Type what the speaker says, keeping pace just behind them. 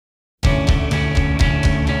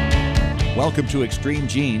Welcome to Extreme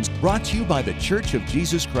Genes, brought to you by The Church of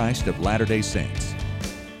Jesus Christ of Latter-day Saints.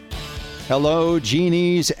 Hello,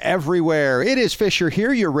 genies everywhere. It is Fisher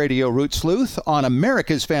here, your radio root sleuth, on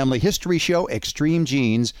America's Family History Show, Extreme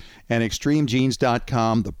Genes, and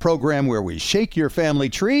ExtremeGenes.com, the program where we shake your family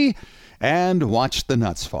tree and watch the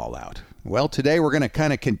nuts fall out. Well, today we're going to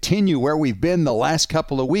kind of continue where we've been the last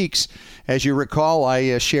couple of weeks. As you recall,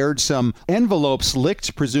 I shared some envelopes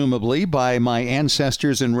licked, presumably, by my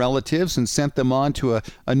ancestors and relatives and sent them on to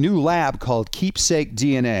a new lab called Keepsake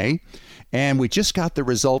DNA. And we just got the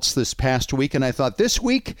results this past week, and I thought this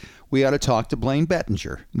week we ought to talk to Blaine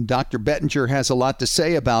Bettinger. Dr. Bettinger has a lot to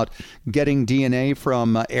say about getting DNA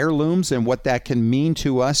from heirlooms and what that can mean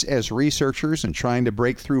to us as researchers and trying to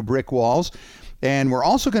break through brick walls. And we're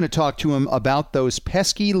also going to talk to him about those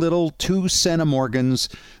pesky little 2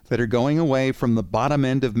 centimorgans that are going away from the bottom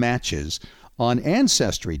end of matches on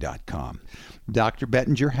Ancestry.com. Dr.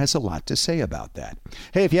 Bettinger has a lot to say about that.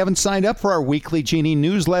 Hey, if you haven't signed up for our weekly Genie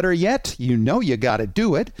newsletter yet, you know you got to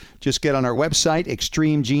do it. Just get on our website,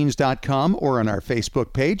 ExtremeGenes.com, or on our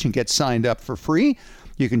Facebook page and get signed up for free.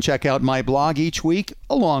 You can check out my blog each week,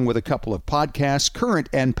 along with a couple of podcasts, current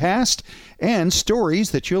and past, and stories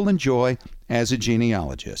that you'll enjoy as a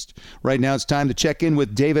genealogist. Right now it's time to check in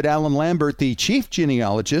with David Allen Lambert, the chief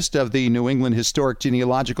genealogist of the New England Historic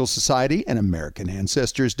Genealogical Society and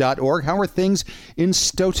AmericanAncestors.org. How are things in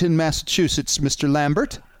Stoughton, Massachusetts, Mr.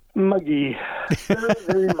 Lambert? Muggy. Very,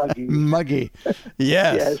 very muggy. Muggy.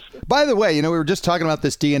 Yes. By the way, we were just talking about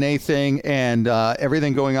this DNA thing and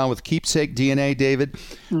everything going on with Keepsake DNA, David.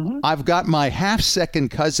 Mm-hmm. I've got my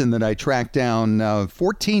half-second cousin that I tracked down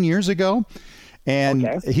 14 years ago.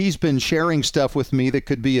 And he's been sharing stuff with me that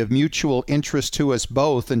could be of mutual interest to us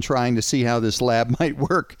both and trying to see how this lab might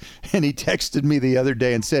work. And he texted me the other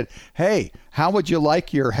day and said, hey, how would you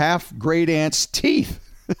like your half-great-aunt's teeth?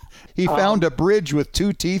 He found a bridge with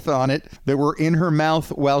 2 teeth on it that were in her mouth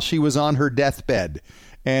while she was on her deathbed.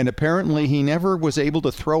 And apparently he never was able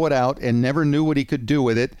to throw it out and never knew what he could do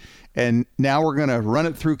with it. And now we're going to run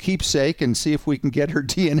it through Keepsake and see if we can get her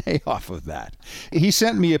DNA off of that. He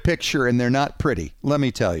sent me a picture, and they're not pretty, let me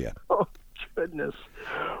tell you. Oh, goodness.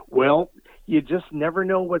 Well, you just never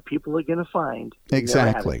know what people are going to find.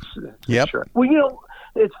 Exactly. Yep. Sure. Well,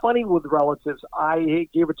 it's funny with relatives. I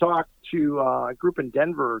gave a talk to a group in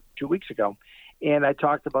Denver 2 weeks ago, and I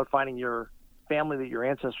talked about finding your family that your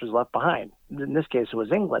ancestors left behind. In this case, it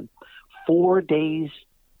was England. 4 days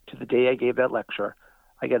to the day I gave that lecture,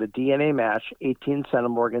 I got a DNA match, 18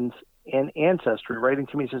 centimorgans, and Ancestry writing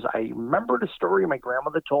to me says, I remembered a story my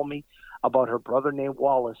grandmother told me about her brother named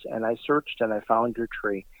Wallace, and I searched and I found your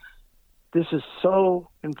tree. This is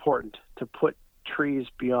so important to put trees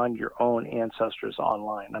beyond your own ancestors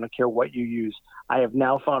online. I don't care what you use. I have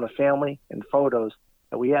now found a family and photos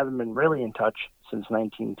that we haven't been really in touch since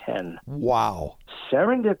 1910. Wow.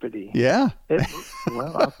 Serendipity. Yeah.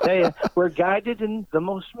 Well, I'll tell you, we're guided in the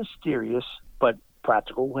most mysterious but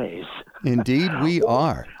practical ways. Indeed, we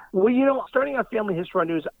are. Well, starting on Family History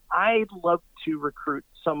News, I'd love to recruit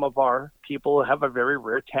some of our people who have a very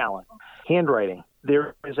rare talent, handwriting.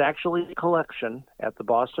 There is actually a collection at the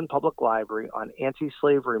Boston Public Library on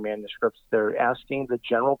anti-slavery manuscripts. They're asking the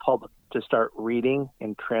general public to start reading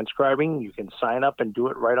and transcribing. You can sign up and do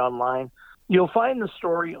it right online. You'll find the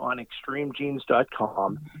story on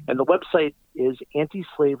ExtremeGenes.com, and the website is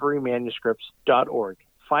antislaverymanuscripts.org.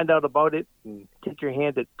 Find out about it and take your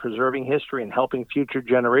hand at preserving history and helping future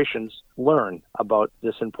generations learn about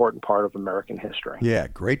this important part of American history. Yeah,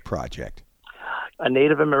 great project. A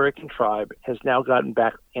Native American tribe has now gotten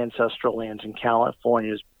back ancestral lands in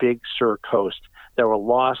California's Big Sur coast that were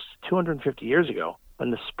lost 250 years ago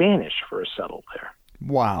when the Spanish first settled there.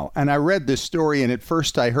 Wow. And I read this story, and at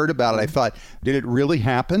first I heard about it. I thought, did it really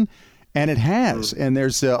happen? And it has. And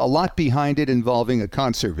there's a lot behind it involving a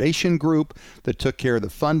conservation group that took care of the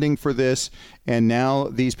funding for this. And now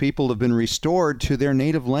these people have been restored to their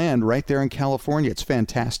native land right there in California. It's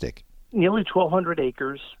fantastic. Nearly 1,200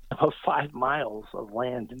 acres, about 5 miles of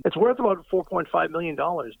land. It's worth about $4.5 million,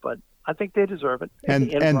 but I think they deserve it.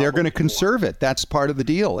 And they're going to conserve it. That's part of the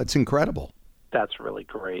deal. It's incredible. That's really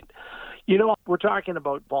great. We're talking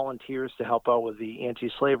about volunteers to help out with the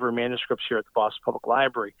anti-slavery manuscripts here at the Boston Public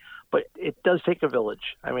Library, but it does take a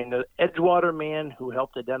village. I mean, the Edgewater man who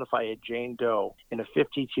helped identify a Jane Doe in a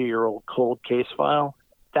 52-year-old cold case file,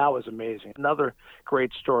 That was amazing. Another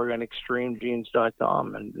great story on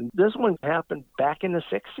extremegenes.com. And this one happened back in the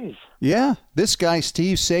 60s. Yeah, this guy,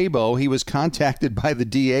 Steve Sabo, he was contacted by the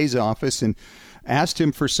DA's office and asked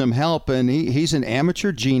him for some help, and he's an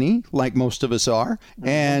amateur genie, like most of us are,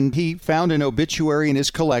 and he found an obituary in his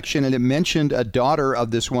collection, and it mentioned a daughter of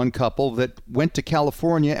this one couple that went to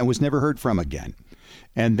California and was never heard from again.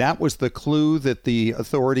 And that was the clue that the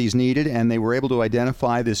authorities needed, and they were able to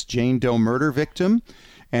identify this Jane Doe murder victim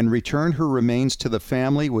and return her remains to the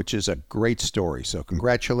family, which is a great story. So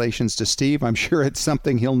congratulations to Steve. I'm sure it's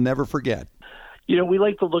something he'll never forget. You know, we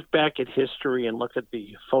like to look back at history and look at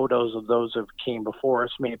the photos of those who came before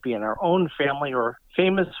us, may it be in our own family or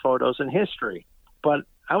famous photos in history. But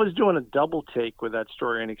I was doing a double take with that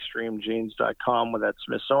story on extremegenes.com with that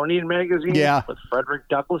Smithsonian magazine with Frederick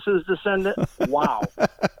Douglass's descendant. Wow.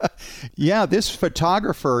 Yeah, this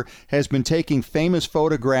photographer has been taking famous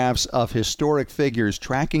photographs of historic figures,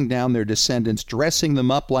 tracking down their descendants, dressing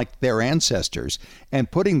them up like their ancestors, and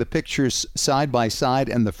putting the pictures side by side.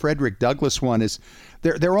 And the Frederick Douglass one is,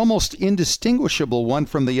 they're almost indistinguishable one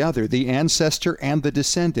from the other, the ancestor and the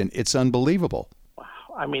descendant. It's unbelievable.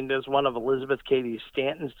 I mean, there's one of Elizabeth Cady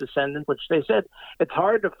Stanton's descendants, which they said it's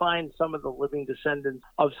hard to find some of the living descendants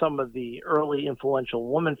of some of the early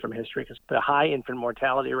influential women from history because the high infant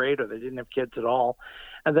mortality rate, or they didn't have kids at all.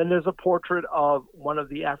 And then there's a portrait of one of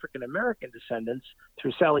the African-American descendants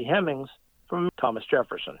through Sally Hemings from Thomas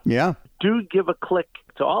Jefferson. Yeah. Do give a click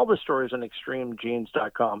to all the stories on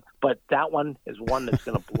extremegenes.com, but that one is one that's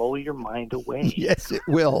going to blow your mind away. Yes, it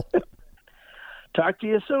will. Talk to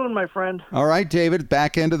you soon, my friend. All right, David,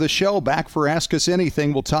 back end of the show, back for Ask Us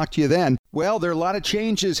Anything. We'll talk to you then. Well, there are a lot of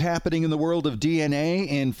changes happening in the world of DNA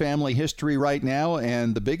in family history right now,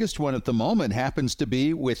 and the biggest one at the moment happens to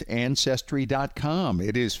be with Ancestry.com.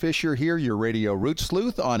 It is Fisher here, your radio root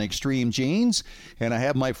sleuth on Extreme Genes, and I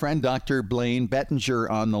have my friend Dr. Blaine Bettinger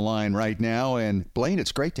on the line right now. And Blaine,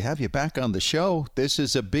 it's great to have you back on the show. This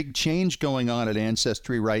is a big change going on at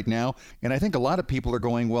Ancestry right now, and I think a lot of people are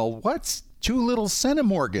going, well, what's two little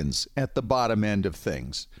centimorgans at the bottom end of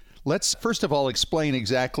things? Let's first of all explain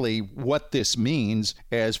exactly what this means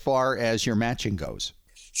as far as your matching goes.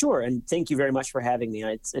 Sure, and thank you very much for having me.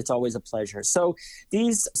 It's always a pleasure. So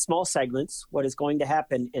these small segments, what is going to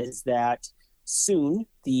happen is that soon,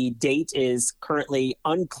 the date is currently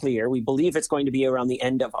unclear. We believe it's going to be around the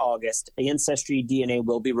end of August. Ancestry DNA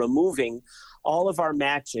will be removing all of our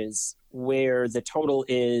matches where the total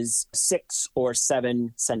is 6 or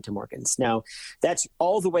 7 centimorgans. Now, that's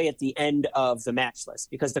all the way at the end of the match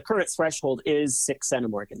list because the current threshold is 6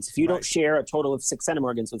 centimorgans. If you don't share a total of 6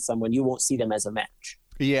 centimorgans with someone, you won't see them as a match.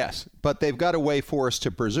 Yes, but they've got a way for us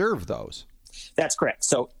to preserve those. That's correct.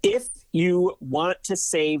 So if you want to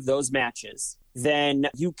save those matches, then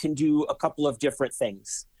you can do a couple of different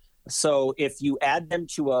things. So if you add them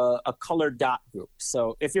to a colored dot group,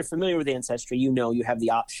 so if you're familiar with Ancestry, you know you have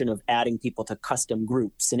the option of adding people to custom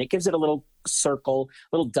groups, and it gives it a little circle,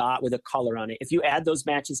 little dot with a color on it. If you add those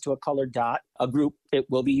matches to a colored dot, a group, it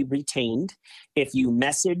will be retained. If you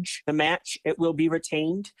message the match, it will be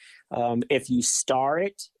retained. If you star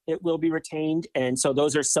it, it will be retained. And so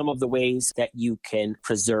those are some of the ways that you can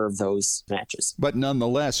preserve those matches. But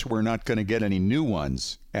nonetheless, we're not going to get any new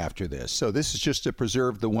ones after this. So this is just to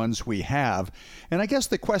preserve the ones we have. And I guess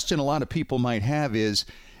the question a lot of people might have is,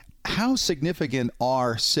 how significant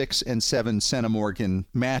are 6 and 7 centimorgan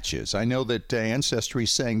matches? I know that Ancestry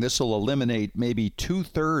is saying this will eliminate maybe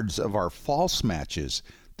 2/3 of our false matches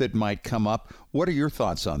that might come up. What are your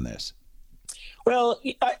thoughts on this? Well,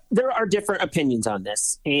 there are different opinions on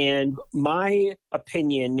this. And my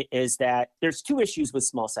opinion is that there's 2 issues with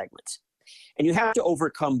small segments. And you have to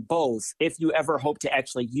overcome both if you ever hope to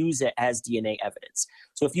actually use it as DNA evidence.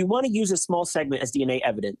 So if you want to use a small segment as DNA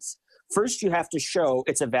evidence, first you have to show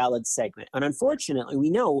it's a valid segment. And unfortunately, we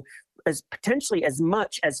know as potentially as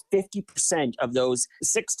much as 50% of those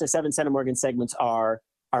 6 to 7 centimorgan segments are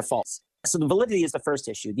false. So the validity is the first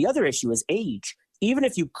issue. The other issue is age. Even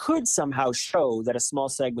if you could somehow show that a small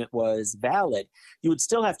segment was valid, you would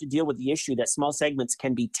still have to deal with the issue that small segments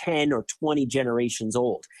can be 10 or 20 generations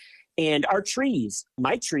old. And our trees,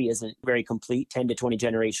 my tree isn't very complete, 10 to 20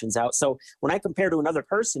 generations out. So when I compare to another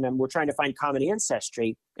person and we're trying to find common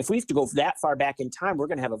ancestry, if we have to go that far back in time, we're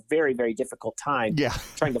going to have a very, very difficult time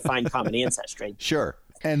trying to find common ancestry. Sure.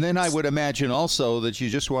 And then I would imagine also that you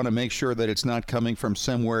just want to make sure that it's not coming from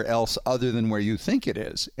somewhere else other than where you think it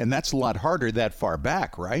is. And that's a lot harder that far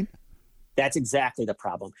back, right? That's exactly the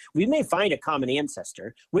problem. We may find a common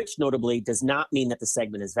ancestor, which notably does not mean that the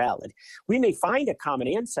segment is valid. We may find a common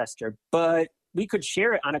ancestor, but we could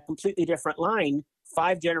share it on a completely different line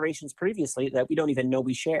 5 generations previously that we don't even know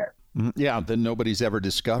we share. Yeah, that nobody's ever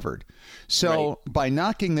discovered. So Right. by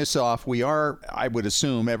knocking this off, we are, I would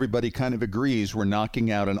assume, everybody kind of agrees we're knocking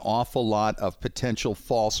out an awful lot of potential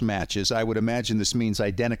false matches. I would imagine this means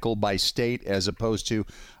identical by state as opposed to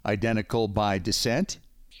identical by descent.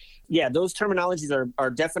 Yeah, those terminologies are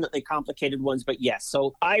definitely complicated ones, but yes.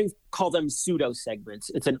 So I call them pseudo segments.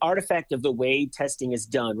 It's an artifact of the way testing is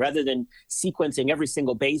done. Rather than sequencing every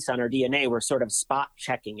single base on our DNA, we're sort of spot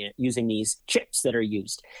checking it using these chips that are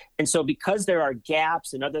used. And so because there are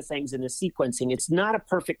gaps and other things in the sequencing, it's not a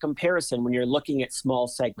perfect comparison when you're looking at small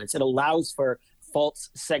segments. It allows for false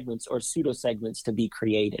segments or pseudo segments to be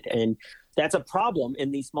created. And that's a problem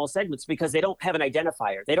in these small segments because they don't have an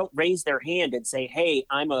identifier. They don't raise their hand and say, hey,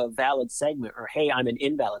 I'm a valid segment, or hey, I'm an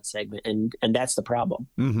invalid segment. And that's the problem.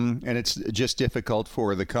 Mm-hmm. And it's just difficult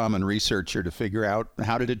for the common researcher to figure out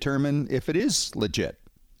how to determine if it is legit.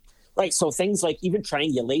 Right. So things like even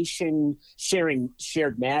triangulation, sharing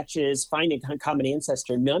shared matches, finding common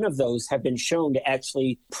ancestor, none of those have been shown to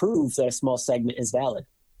actually prove that a small segment is valid.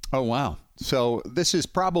 Oh, wow. So this is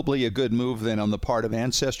probably a good move then on the part of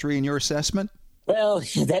Ancestry in your assessment? Well,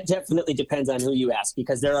 that definitely depends on who you ask,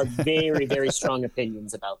 because there are very, very strong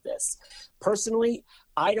opinions about this. Personally,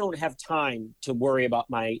 I don't have time to worry about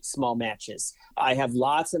my small matches. I have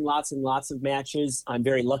lots and lots and lots of matches. I'm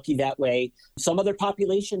very lucky that way. Some other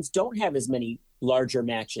populations don't have as many larger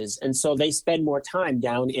matches, and so they spend more time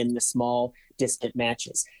down in the small, distant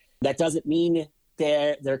matches. That doesn't mean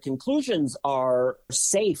their conclusions are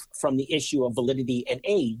safe from the issue of validity and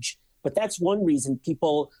age. But that's one reason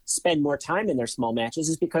people spend more time in their small matches,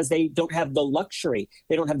 is because they don't have the luxury.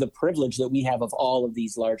 They don't have the privilege that we have of all of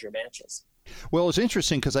these larger matches. Well, it's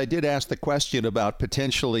interesting because I did ask the question about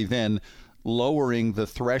potentially then lowering the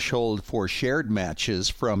threshold for shared matches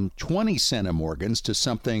from 20 centimorgans to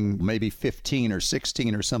something maybe 15 or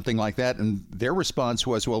 16 or something like that. And their response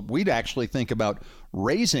was, well, we'd actually think about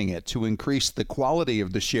raising it to increase the quality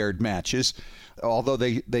of the shared matches, although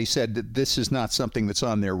they said that this is not something that's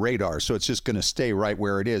on their radar, so it's just going to stay right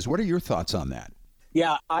where it is. What are your thoughts on that?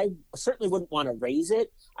 Yeah, I certainly wouldn't want to raise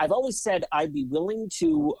it. I've always said I'd be willing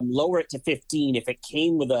to lower it to 15 if it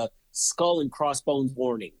came with a skull and crossbones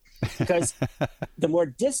warning. Because the more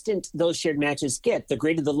distant those shared matches get, the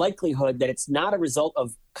greater the likelihood that it's not a result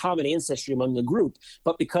of common ancestry among the group,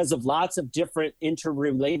 but because of lots of different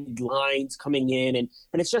interrelated lines coming in. And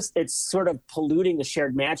it's sort of polluting the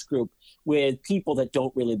shared match group with people that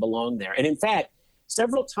don't really belong there. And in fact,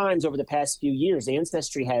 several times over the past few years,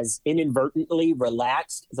 Ancestry has inadvertently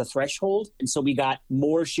relaxed the threshold. And so we got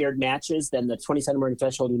more shared matches than the 20 centimorgan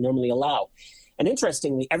threshold we normally allow. And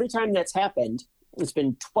interestingly, every time that's happened, it's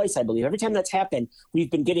been twice, I believe. Every time that's happened,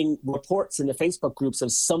 we've been getting reports in the Facebook groups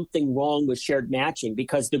of something wrong with shared matching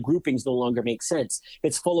because the groupings no longer make sense.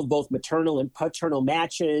 It's full of both maternal and paternal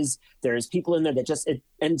matches. There's people in there that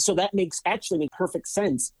and so that makes perfect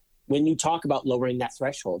sense when you talk about lowering that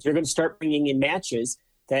threshold. You're going to start bringing in matches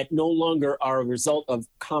that no longer are a result of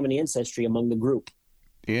common ancestry among the group.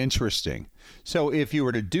 Interesting. So if you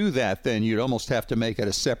were to do that, then you'd almost have to make it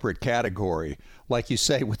a separate category, like you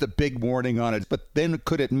say, with a big warning on it. But then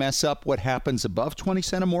could it mess up what happens above 20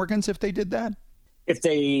 centimorgans if they did that? If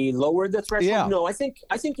they lowered the threshold? Yeah. No, I think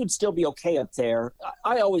you'd still be okay up there.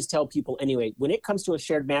 I always tell people anyway, when it comes to a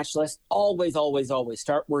shared match list, always, always, always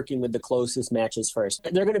start working with the closest matches first.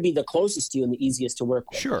 They're going to be the closest to you and the easiest to work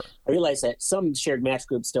with. Sure. I realize that some shared match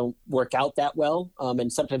groups don't work out that well,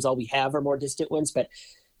 and sometimes all we have are more distant ones. But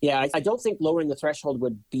yeah, I don't think lowering the threshold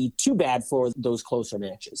would be too bad for those closer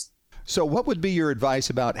matches. So what would be your advice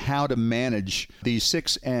about how to manage these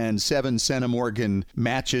 6 and 7 centimorgan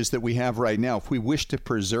matches that we have right now if we wish to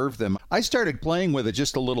preserve them? I started playing with it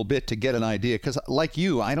just a little bit to get an idea because, like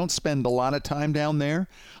you, I don't spend a lot of time down there.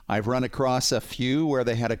 I've run across a few where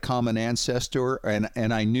they had a common ancestor,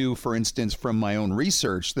 and I knew, for instance, from my own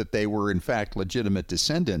research that they were, in fact, legitimate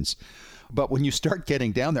descendants. But when you start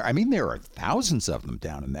getting down there, I mean, there are thousands of them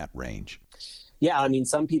down in that range. Yeah, I mean,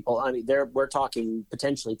 some people, we're talking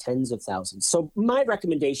potentially tens of thousands. So my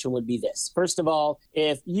recommendation would be this. First of all,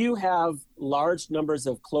 if you have large numbers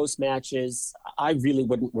of close matches, I really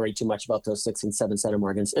wouldn't worry too much about those 6 and 7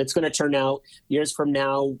 centimorgans. It's going to turn out years from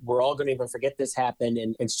now, we're all going to even forget this happened.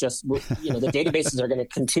 And it's just, the databases are going to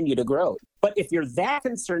continue to grow. But if you're that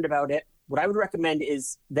concerned about it, what I would recommend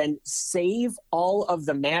is then save all of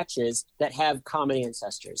the matches that have common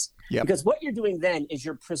ancestors. Yep. Because what you're doing then is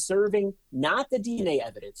you're preserving not the DNA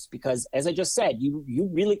evidence, because as I just said, you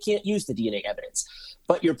really can't use the DNA evidence,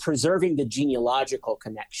 but you're preserving the genealogical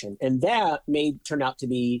connection. And that may turn out to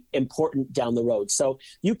be important down the road. So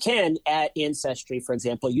you can, at Ancestry, for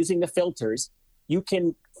example, using the filters, you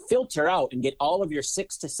can filter out and get all of your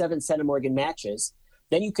 6 to 7 centimorgan matches.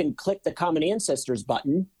 Then you can click the Common Ancestors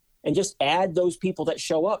button and just add those people that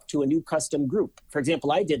show up to a new custom group. For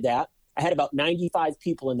example, I did that. I had about 95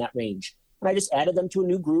 people in that range, and I just added them to a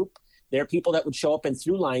new group. There are people that would show up in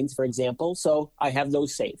through lines, for example, so I have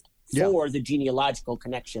those saved for the genealogical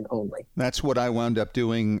connection only. That's what I wound up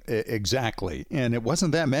doing exactly. And it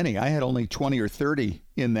wasn't that many. I had only 20 or 30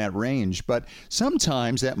 in that range. But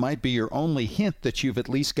sometimes that might be your only hint that you've at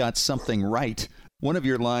least got something right. One of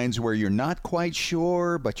your lines where you're not quite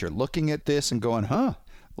sure, but you're looking at this and going,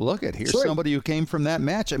 look at here's somebody who came from that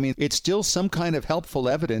match. I mean, it's still some kind of helpful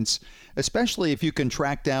evidence, especially if you can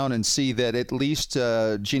track down and see that at least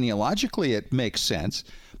genealogically it makes sense.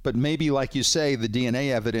 But maybe, like you say, the DNA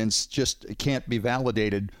evidence just can't be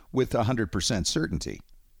validated with 100% certainty.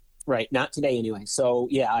 Right. Not today anyway. So,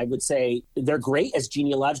 yeah, I would say they're great as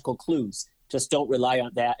genealogical clues. Just don't rely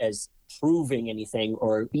on that as proving anything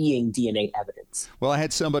or being DNA evidence. Well, I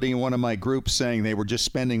had somebody in one of my groups saying they were just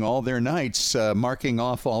spending all their nights marking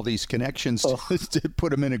off all these connections to put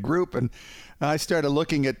them in a group. And I started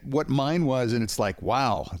looking at what mine was, and it's like,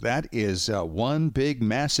 wow, that is one big,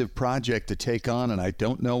 massive project to take on. And I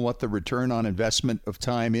don't know what the return on investment of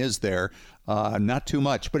time is there. Not too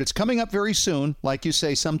much, but it's coming up very soon. Like you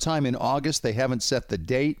say, sometime in August. They haven't set the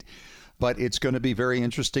date. But it's going to be very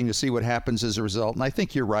interesting to see what happens as a result. And I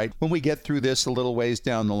think you're right. When we get through this a little ways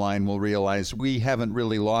down the line, we'll realize we haven't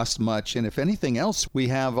really lost much. And if anything else, we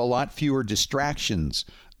have a lot fewer distractions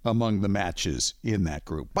among the matches in that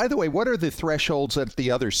group. By the way, what are the thresholds at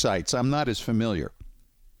the other sites? I'm not as familiar.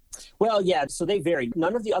 Well, yeah, so they vary.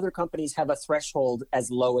 None of the other companies have a threshold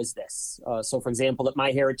as low as this. So, for example, at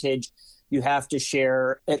MyHeritage, you have to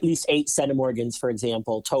share at least 8 centimorgans, for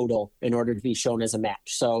example, total in order to be shown as a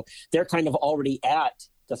match. So they're kind of already at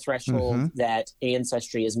the threshold that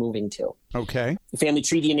Ancestry is moving to. Okay. Family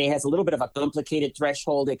Tree DNA has a little bit of a complicated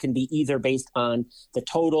threshold. It can be either based on the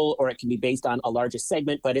total or it can be based on a largest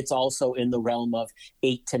segment, but it's also in the realm of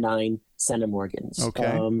 8 to 9 centimorgans. Okay.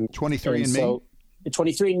 23andMe? So,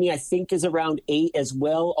 23andMe, I think, is around 8 as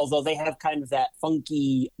well, although they have kind of that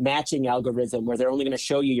funky matching algorithm where they're only going to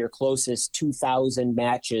show you your closest 2,000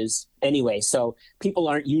 matches anyway. So people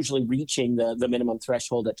aren't usually reaching the minimum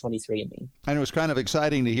threshold at 23andMe. And it was kind of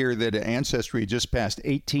exciting to hear that Ancestry just passed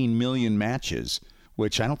 18 million matches,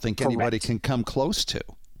 which I don't think anybody can come close to,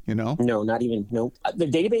 you know? No, not even. No. The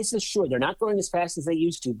databases, sure, they're not growing as fast as they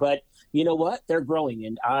used to, but you know what? They're growing,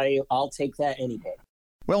 and I'll take that any day.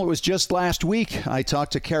 Well, it was just last week I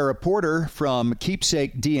talked to Kara Porter from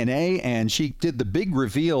Keepsake DNA, and she did the big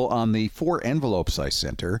reveal on the 4 envelopes I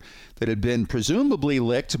sent her that had been presumably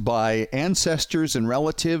licked by ancestors and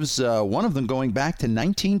relatives, one of them going back to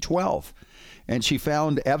 1912. And she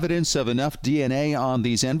found evidence of enough DNA on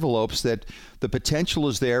these envelopes that the potential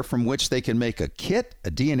is there from which they can make a kit,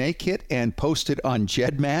 a DNA kit, and post it on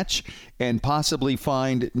GEDmatch and possibly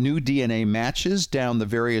find new DNA matches down the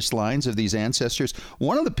various lines of these ancestors.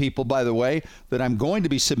 One of the people, by the way, that I'm going to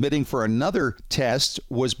be submitting for another test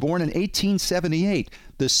was born in 1878.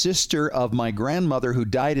 The sister of my grandmother who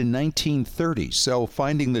died in 1930. So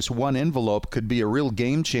finding this one envelope could be a real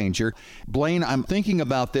game changer. Blaine, I'm thinking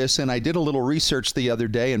about this, and I did a little research the other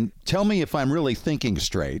day, and tell me if I'm really thinking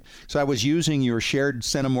straight. So I was using your shared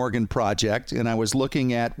centimorgan project, and I was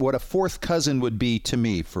looking at what a 4th cousin would be to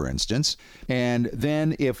me, for instance. And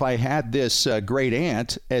then if I had this great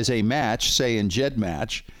aunt as a match, say in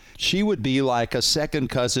GEDmatch, she would be like a 2nd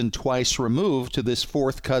cousin twice removed to this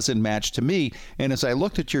 4th cousin match to me. And as I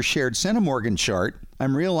looked at your shared centimorgan chart,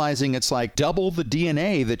 I'm realizing it's like double the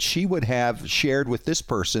DNA that she would have shared with this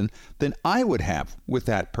person than I would have with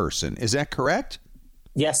that person. Is that correct?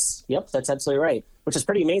 Yes. Yep. That's absolutely right, which is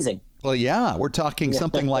pretty amazing. Well, yeah, we're talking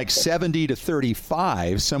something like 70 to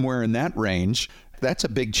 35, somewhere in that range. That's a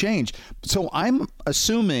big change. So I'm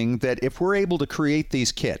assuming that if we're able to create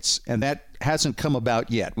these kits, and that hasn't come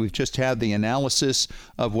about yet, we've just had the analysis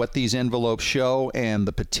of what these envelopes show and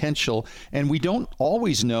the potential, and we don't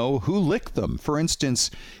always know who licked them. For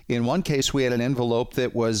instance, in one case, we had an envelope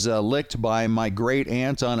that was licked by my great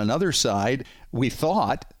aunt on another side. We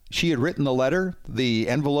thought she had written the letter, the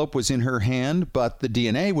envelope was in her hand, but the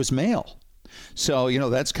DNA was male. So, you know,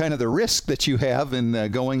 that's kind of the risk that you have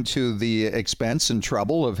in going to the expense and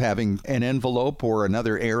trouble of having an envelope or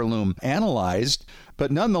another heirloom analyzed.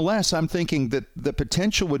 But nonetheless, I'm thinking that the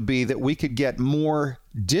potential would be that we could get more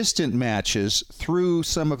distant matches through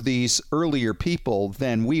some of these earlier people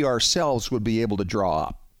than we ourselves would be able to draw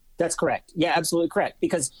up. That's correct. Yeah, absolutely correct.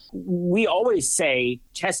 Because we always say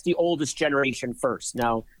test the oldest generation first.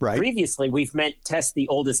 Now, Previously we've meant test the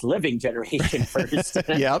oldest living generation first.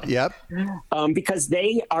 Yep. Because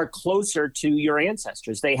they are closer to your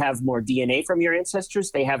ancestors. They have more DNA from your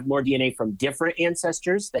ancestors. They have more DNA from different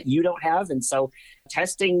ancestors that you don't have. And so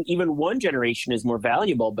testing even one generation is more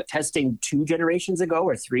valuable, but testing 2 generations ago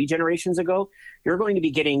or 3 generations ago, you're going to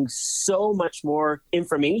be getting so much more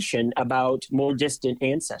information about more distant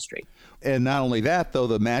ancestry. And not only that, though,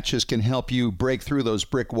 the matches can help you break through those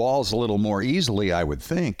brick walls a little more easily, I would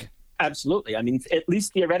think. Absolutely. I mean, at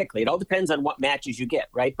least theoretically, it all depends on what matches you get,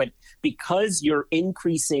 right? But because you're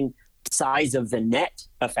increasing size of the net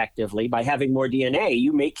effectively by having more DNA,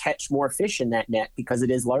 you may catch more fish in that net because it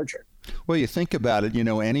is larger. Well, you think about it,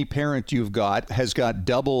 any parent you've got has got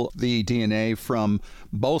double the DNA from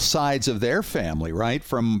both sides of their family, right?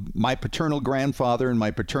 From my paternal grandfather and my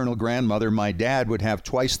paternal grandmother, my dad would have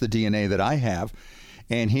twice the DNA that I have.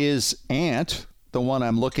 And his aunt, the one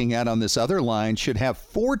I'm looking at on this other line, should have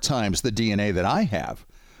 4 times the DNA that I have,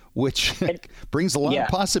 which brings a lot of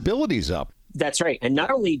possibilities up. That's right. And not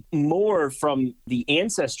only more from the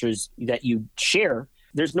ancestors that you share,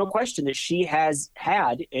 there's no question that she has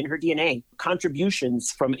had in her DNA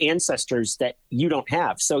contributions from ancestors that you don't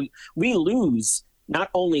have. So we lose not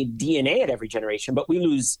only DNA at every generation, but we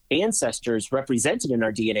lose ancestors represented in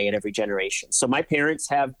our DNA at every generation. So my parents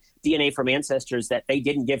have DNA from ancestors that they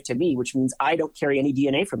didn't give to me, which means I don't carry any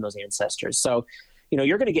DNA from those ancestors. So,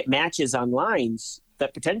 you're going to get matches on lines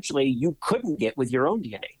that potentially you couldn't get with your own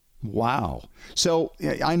DNA. Wow. So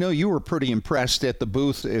I know you were pretty impressed at the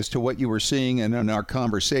booth as to what you were seeing and in our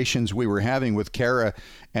conversations we were having with Kara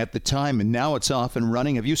at the time, and now it's off and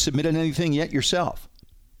running. Have you submitted anything yet yourself?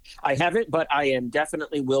 I haven't, but I am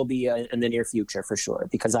definitely will be in the near future for sure,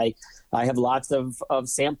 because I have lots of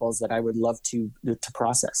samples that I would love to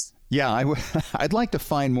process. Yeah, I'd like to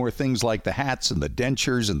find more things like the hats and the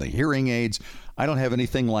dentures and the hearing aids. I don't have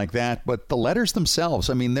anything like that, but the letters themselves,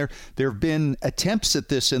 I mean, there have been attempts at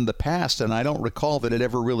this in the past, and I don't recall that it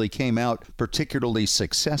ever really came out particularly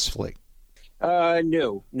successfully.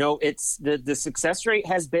 No, it's the success rate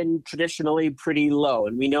has been traditionally pretty low.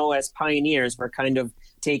 And we know as pioneers, we're kind of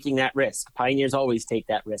taking that risk. Pioneers always take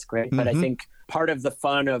that risk, right? Mm-hmm. But I think part of the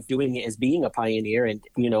fun of doing it is being a pioneer and,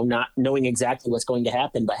 not knowing exactly what's going to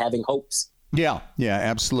happen, but having hopes. Yeah,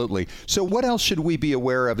 absolutely. So what else should we be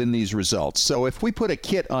aware of in these results? So if we put a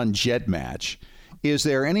kit on GEDmatch, is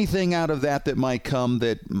there anything out of that might come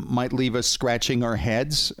that might leave us scratching our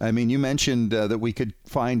heads? I mean, you mentioned that we could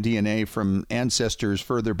find DNA from ancestors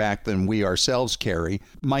further back than we ourselves carry.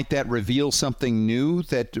 Might that reveal something new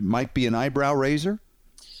that might be an eyebrow raiser?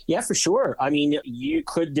 Yeah, for sure. I mean, you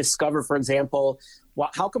could discover, for example,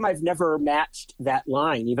 how come I've never matched that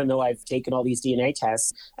line, even though I've taken all these DNA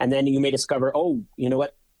tests? And then you may discover, oh, you know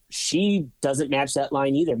what? She doesn't match that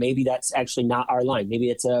line either. Maybe that's actually not our line. Maybe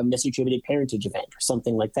it's a misattributed parentage event or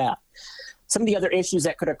something like that. Some of the other issues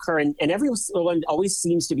that could occur, and everyone always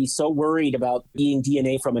seems to be so worried about being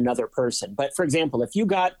DNA from another person. But for example, if you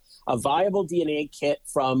got a viable DNA kit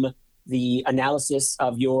from the analysis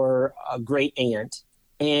of your great aunt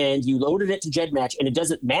and you loaded it to GEDmatch and it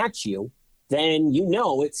doesn't match you, then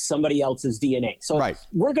it's somebody else's DNA. So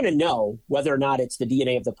We're going to know whether or not it's the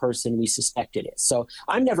DNA of the person we suspect it is. So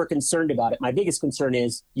I'm never concerned about it. My biggest concern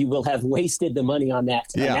is you will have wasted the money on that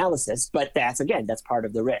analysis, but that's part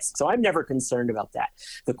of the risk. So I'm never concerned about that.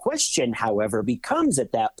 The question, however, becomes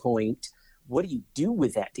at that point, what do you do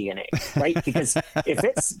with that DNA, right? Because if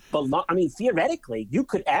it's theoretically, you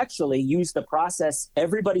could actually use the process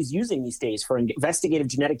everybody's using these days for investigative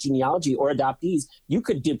genetic genealogy or adoptees. You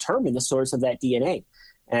could determine the source of that DNA.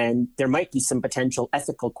 And there might be some potential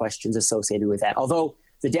ethical questions associated with that. Although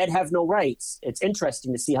the dead have no rights, it's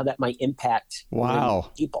interesting to see how that might impact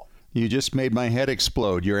people. You just made my head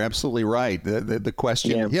explode. You're absolutely right. The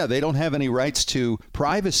question, they don't have any rights to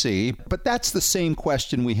privacy, but that's the same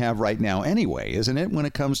question we have right now anyway, isn't it, when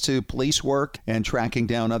it comes to police work and tracking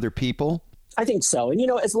down other people? I think so. And,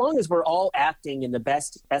 as long as we're all acting in the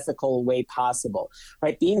best ethical way possible,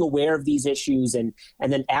 right, being aware of these issues and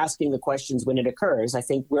then asking the questions when it occurs, I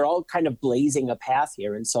think we're all kind of blazing a path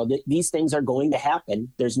here. And so these things are going to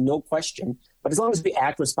happen. There's no question. But as long as we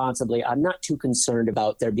act responsibly, I'm not too concerned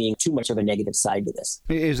about there being too much of a negative side to this.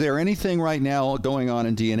 Is there anything right now going on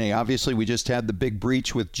in DNA? Obviously, we just had the big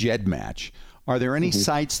breach with GEDmatch. Are there any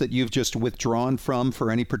sites that you've just withdrawn from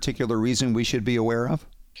for any particular reason we should be aware of?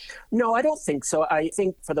 No, I don't think so. I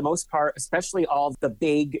think for the most part, especially all the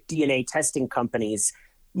big DNA testing companies,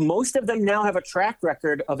 most of them now have a track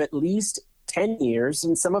record of at least 10 years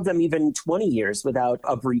and some of them even 20 years without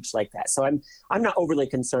a breach like that. So I'm not overly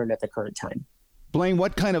concerned at the current time. Blaine,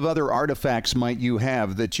 what kind of other artifacts might you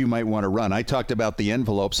have that you might want to run? I talked about the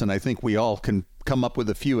envelopes, and I think we all can come up with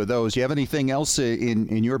a few of those. You have anything else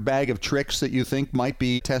in your bag of tricks that you think might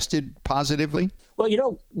be tested positively?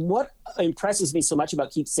 Well, what impresses me so much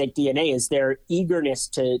about Keepsake DNA is their eagerness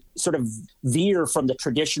to sort of veer from the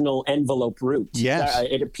traditional envelope route. Yes.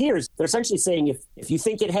 It appears they're essentially saying if you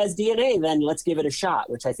think it has DNA, then let's give it a shot,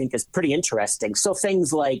 which I think is pretty interesting. So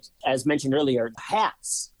things like, as mentioned earlier,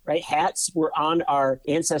 hats. Right? Hats were on our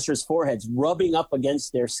ancestors' foreheads, rubbing up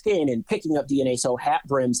against their skin and picking up DNA. So hat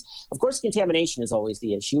brims. Of course, contamination is always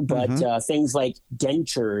the issue, but things like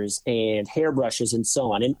dentures and hairbrushes and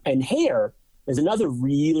so on. And hair is another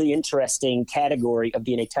really interesting category of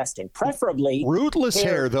DNA testing, preferably rootless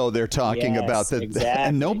hair, though they're talking about that. Exactly.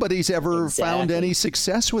 And nobody's ever found any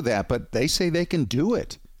success with that, but they say they can do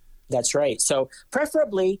it. That's right. So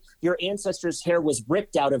preferably your ancestors' hair was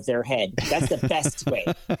ripped out of their head. That's the best way.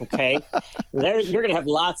 Okay. You're going to have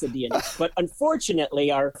lots of DNA. But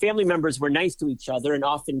unfortunately, our family members were nice to each other and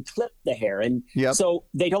often clipped the hair. And so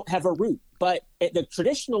they don't have a root. But the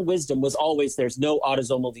traditional wisdom was always there's no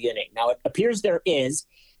autosomal DNA. Now, it appears there is.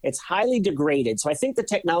 It's highly degraded. So I think the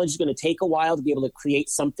technology is going to take a while to be able to create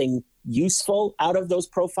something useful out of those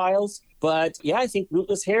profiles. But yeah, I think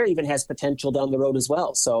rootless hair even has potential down the road as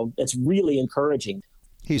well. So it's really encouraging.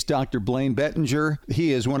 He's Dr. Blaine Bettinger.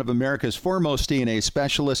 He is one of America's foremost DNA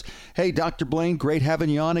specialists. Hey, Dr. Blaine, great having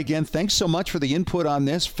you on again. Thanks so much for the input on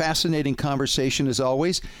this. Fascinating conversation as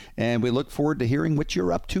always. And we look forward to hearing what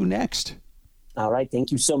you're up to next. All right.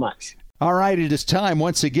 Thank you so much. All right, it is time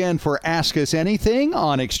once again for Ask Us Anything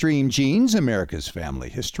on Extreme Genes, America's Family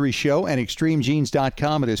History Show, and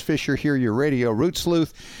ExtremeGenes.com. It is Fisher here, your radio root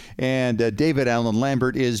sleuth, and David Allen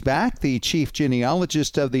Lambert is back, the chief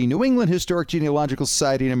genealogist of the New England Historic Genealogical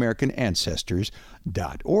Society and American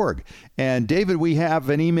Ancestors.org. And David, we have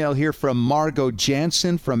an email here from Margot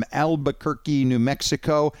Jansen from Albuquerque, New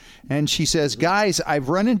Mexico, and she says, guys, I've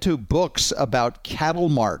run into books about cattle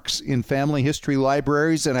marks in family history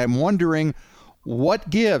libraries, and I'm wondering what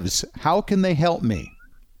gives? How can they help me?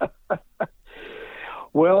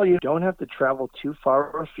 Well, you don't have to travel too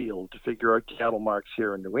far afield to figure out cattle marks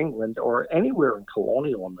here in New England or anywhere in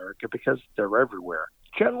colonial America because they're everywhere.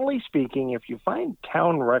 Generally speaking, if you find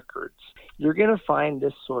town records, you're going to find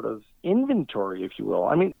this sort of inventory, if you will.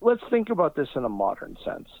 I mean, let's think about this in a modern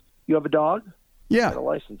sense. You have a dog? Yeah. You got to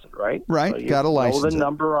license it, right? Right, so got to license it. Know the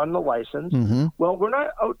number on the license. Mm-hmm. Well, we're not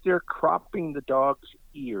out there cropping the dog's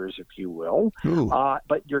ears, if you will.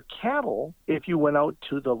 But your cattle, if you went out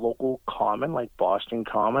to the local common, like Boston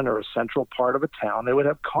Common or a central part of a town, they would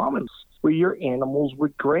have commons where your animals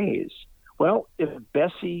would graze. Well, if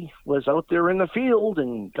Bessie was out there in the field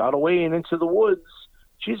and got away and into the woods,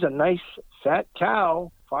 she's a nice fat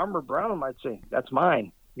cow. Farmer Brown might say, that's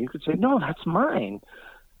mine. You could say, no, that's mine.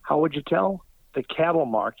 How would you tell? The cattle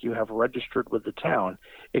mark you have registered with the town.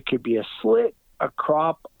 It could be a slit, a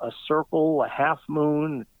crop, a circle, a half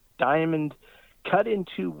moon, diamond, cut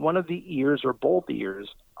into one of the ears or both ears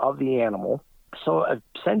of the animal. So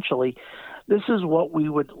essentially, this is what we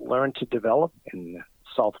would learn to develop in the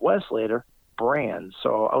Southwest later, brands.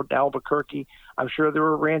 So out in Albuquerque, I'm sure there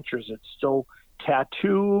are ranchers that still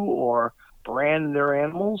tattoo or brand their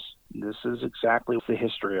animals. This is exactly the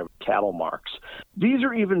history of cattle marks. These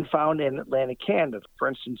are even found in Atlantic Canada. For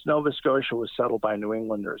instance, Nova Scotia was settled by New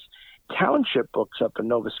Englanders. Township books up in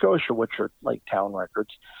Nova Scotia, which are like town records,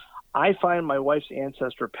 I find my wife's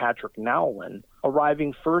ancestor, Patrick Nowlin,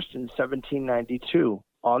 arriving first in 1792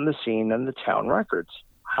 on the scene in the town records.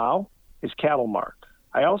 How? His cattle mark.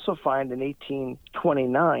 I also find in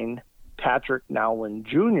 1829, Patrick Nowlin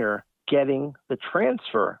Jr. getting the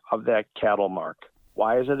transfer of that cattle mark.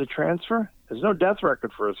 Why is it a transfer? There's no death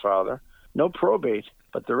record for his father, no probate,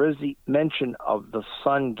 but there is the mention of the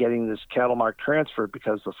son getting this cattle mark transferred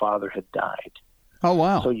because the father had died. Oh,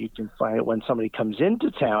 wow. So you can find it when somebody comes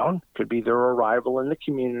into town, could be their arrival in the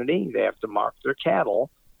community, they have to mark their cattle,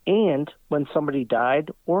 and when somebody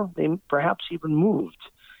died or they perhaps even moved,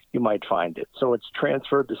 you might find it. So it's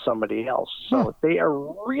transferred to somebody else. So they are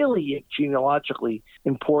really genealogically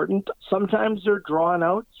important. Sometimes they're drawn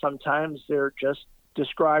out. Sometimes they're just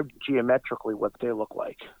described geometrically what they look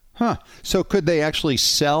like. So could they actually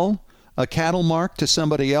sell a cattle mark to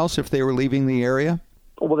somebody else if they were leaving the area?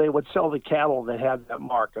 Well, they would sell the cattle that had that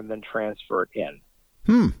mark and then transfer it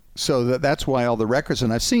in. So that's why all the records,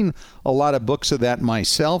 and I've seen a lot of books of that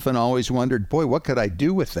myself and always wondered, boy, what could I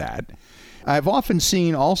do with that? I've often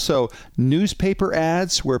seen also newspaper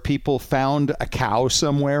ads where people found a cow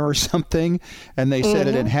somewhere or something, and they said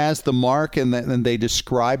it has the mark, and then they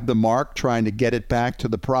described the mark, trying to get it back to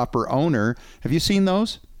the proper owner. Have you seen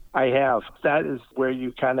those? I have. That is where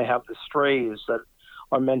you kind of have the strays that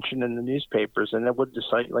are mentioned in the newspapers, and it would just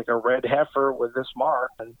cite like a red heifer with this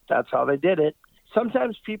mark, and that's how they did it.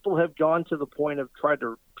 Sometimes people have gone to the point of trying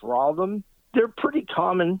to draw them. They're pretty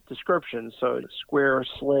common descriptions, so a square,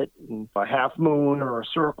 slit, and a half moon or a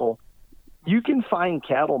circle. You can find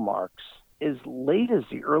cattle marks as late as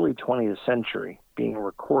the early 20th century being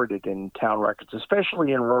recorded in town records,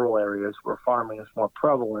 especially in rural areas where farming is more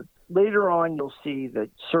prevalent. Later on, you'll see that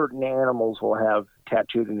certain animals will have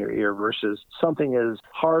tattooed in their ear versus something as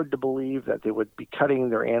hard to believe that they would be cutting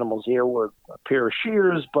their animal's ear with a pair of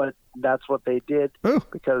shears, but that's what they did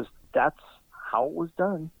because that's how it was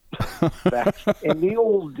done back in the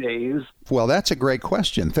old days. Well, that's a great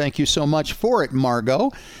question. Thank you so much for it,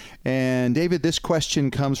 Margot. And David, this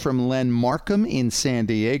question comes from Len Markham in San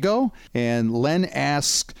Diego. And Len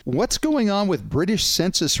asks, what's going on with British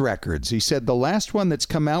census records? He said the last one that's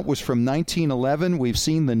come out was from 1911. We've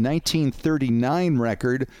seen the 1939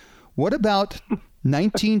 record. What about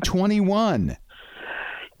 1921?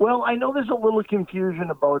 Well, I know there's a little confusion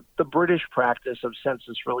about the British practice of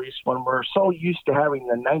census release when we're so used to having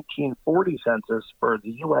the 1940 census for the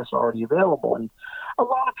U.S. already available. And a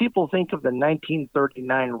lot of people think of the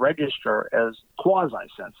 1939 register as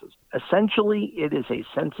quasi-census. Essentially, it is a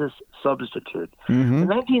census substitute. The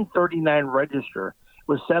 1939 register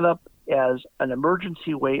was set up as an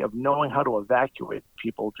emergency way of knowing how to evacuate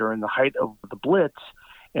people during the height of the Blitz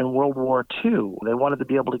in World War II. They wanted to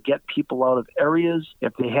be able to get people out of areas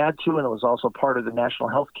if they had to, and it was also part of the national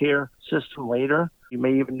health care system later. You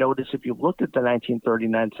may even notice if you looked at the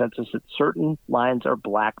 1939 census that certain lines are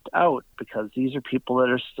blacked out because these are people that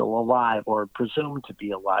are still alive or presumed to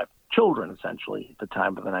be alive, children essentially at the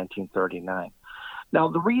time of the 1939. Now,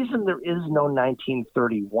 the reason there is no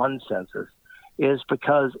 1931 census is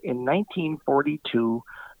because in 1942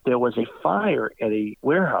 there was a fire at a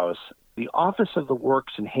warehouse. The Office of the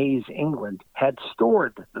Works in Hayes, England, had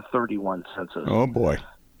stored the 31 census. Oh, boy.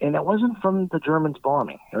 And it wasn't from the Germans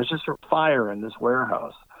bombing. It was just a fire in this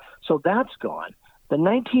warehouse. So that's gone. The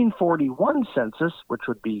 1941 census, which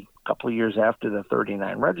would be a couple of years after the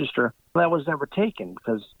 39 register, that was never taken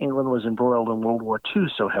because England was embroiled in World War II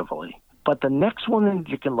so heavily. But the next one that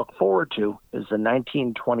you can look forward to is the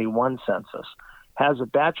 1921 census. Has a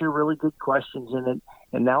batch of really good questions in it,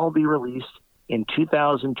 and that will be released in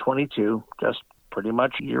 2022, just pretty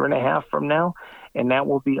much a year and a half from now, and that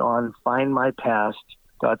will be on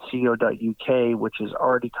findmypast.co.uk, which is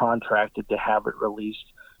already contracted to have it released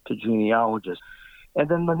to genealogists. And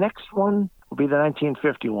then the next one will be the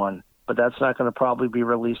 1951, but that's not going to probably be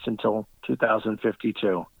released until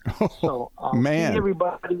 2052. So see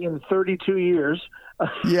everybody in 32 years.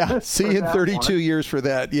 Yeah, see you in 32 years for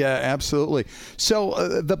that. Yeah, absolutely.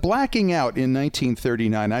 So the blacking out in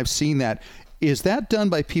 1939, I've seen that. Is that done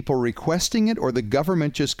by people requesting it or the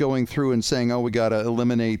government just going through and saying, oh, we got to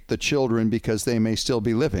eliminate the children because they may still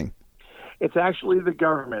be living? It's actually the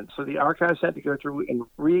government. So the archives had to go through and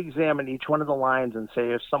re-examine each one of the lines and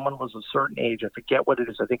say if someone was a certain age, I forget what it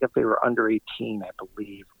is. I think if they were under 18, I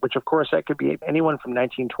believe, which of course that could be anyone from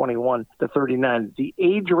 1921 to 39. The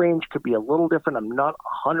age range could be a little different. I'm not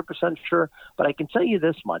 100% sure, but I can tell you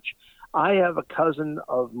this much. I have a cousin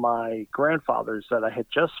of my grandfather's that I had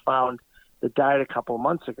just found that died a couple of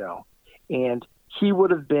months ago, and he would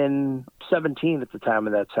have been 17 at the time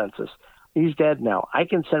of that census. He's dead now. I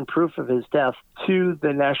can send proof of his death to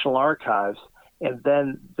the National Archives, and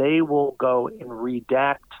then they will go and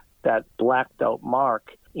redact that blacked out mark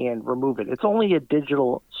and remove it. It's only a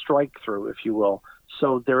digital strike through, if you will.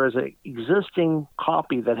 So there is an existing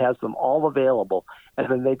copy that has them all available, and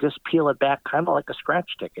then they just peel it back kind of like a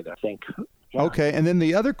scratch ticket, I think. Yeah. Okay, and then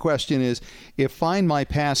the other question is, if Find My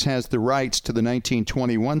Past has the rights to the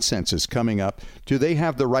 1921 census coming up, do they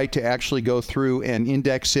have the right to actually go through and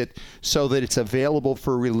index it so that it's available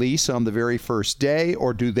for release on the very first day,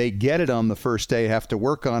 or do they get it on the first day, have to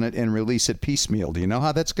work on it, and release it piecemeal? Do you know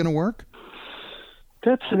how that's going to work?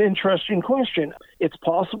 That's an interesting question. It's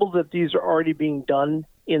possible that these are already being done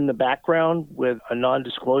in the background with a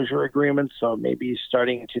non-disclosure agreement, so maybe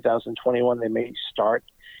starting in 2021 they may start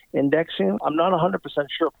indexing. I'm not 100%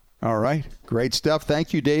 sure. All right. Great stuff.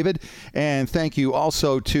 Thank you, David. And thank you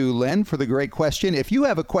also to Len for the great question. If you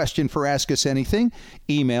have a question for Ask Us Anything,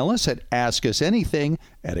 email us at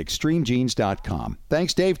askusanything@extremegenes.com.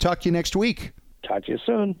 Thanks, Dave. Talk to you next week. Talk to you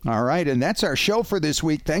soon. All right, and that's our show for this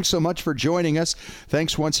week. Thanks so much for joining us.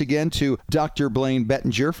 Thanks once again to Dr. Blaine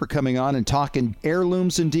Bettinger for coming on and talking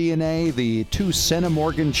heirlooms and DNA, the 2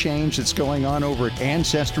 centimorgan change that's going on over at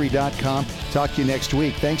Ancestry.com. Talk to you next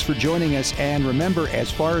week. Thanks for joining us, and remember,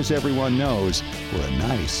 as far as everyone knows, we're a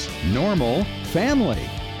nice, normal family.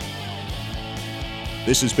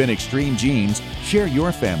 This has been Extreme Genes. Share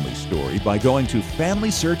your family story by going to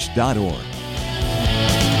FamilySearch.org.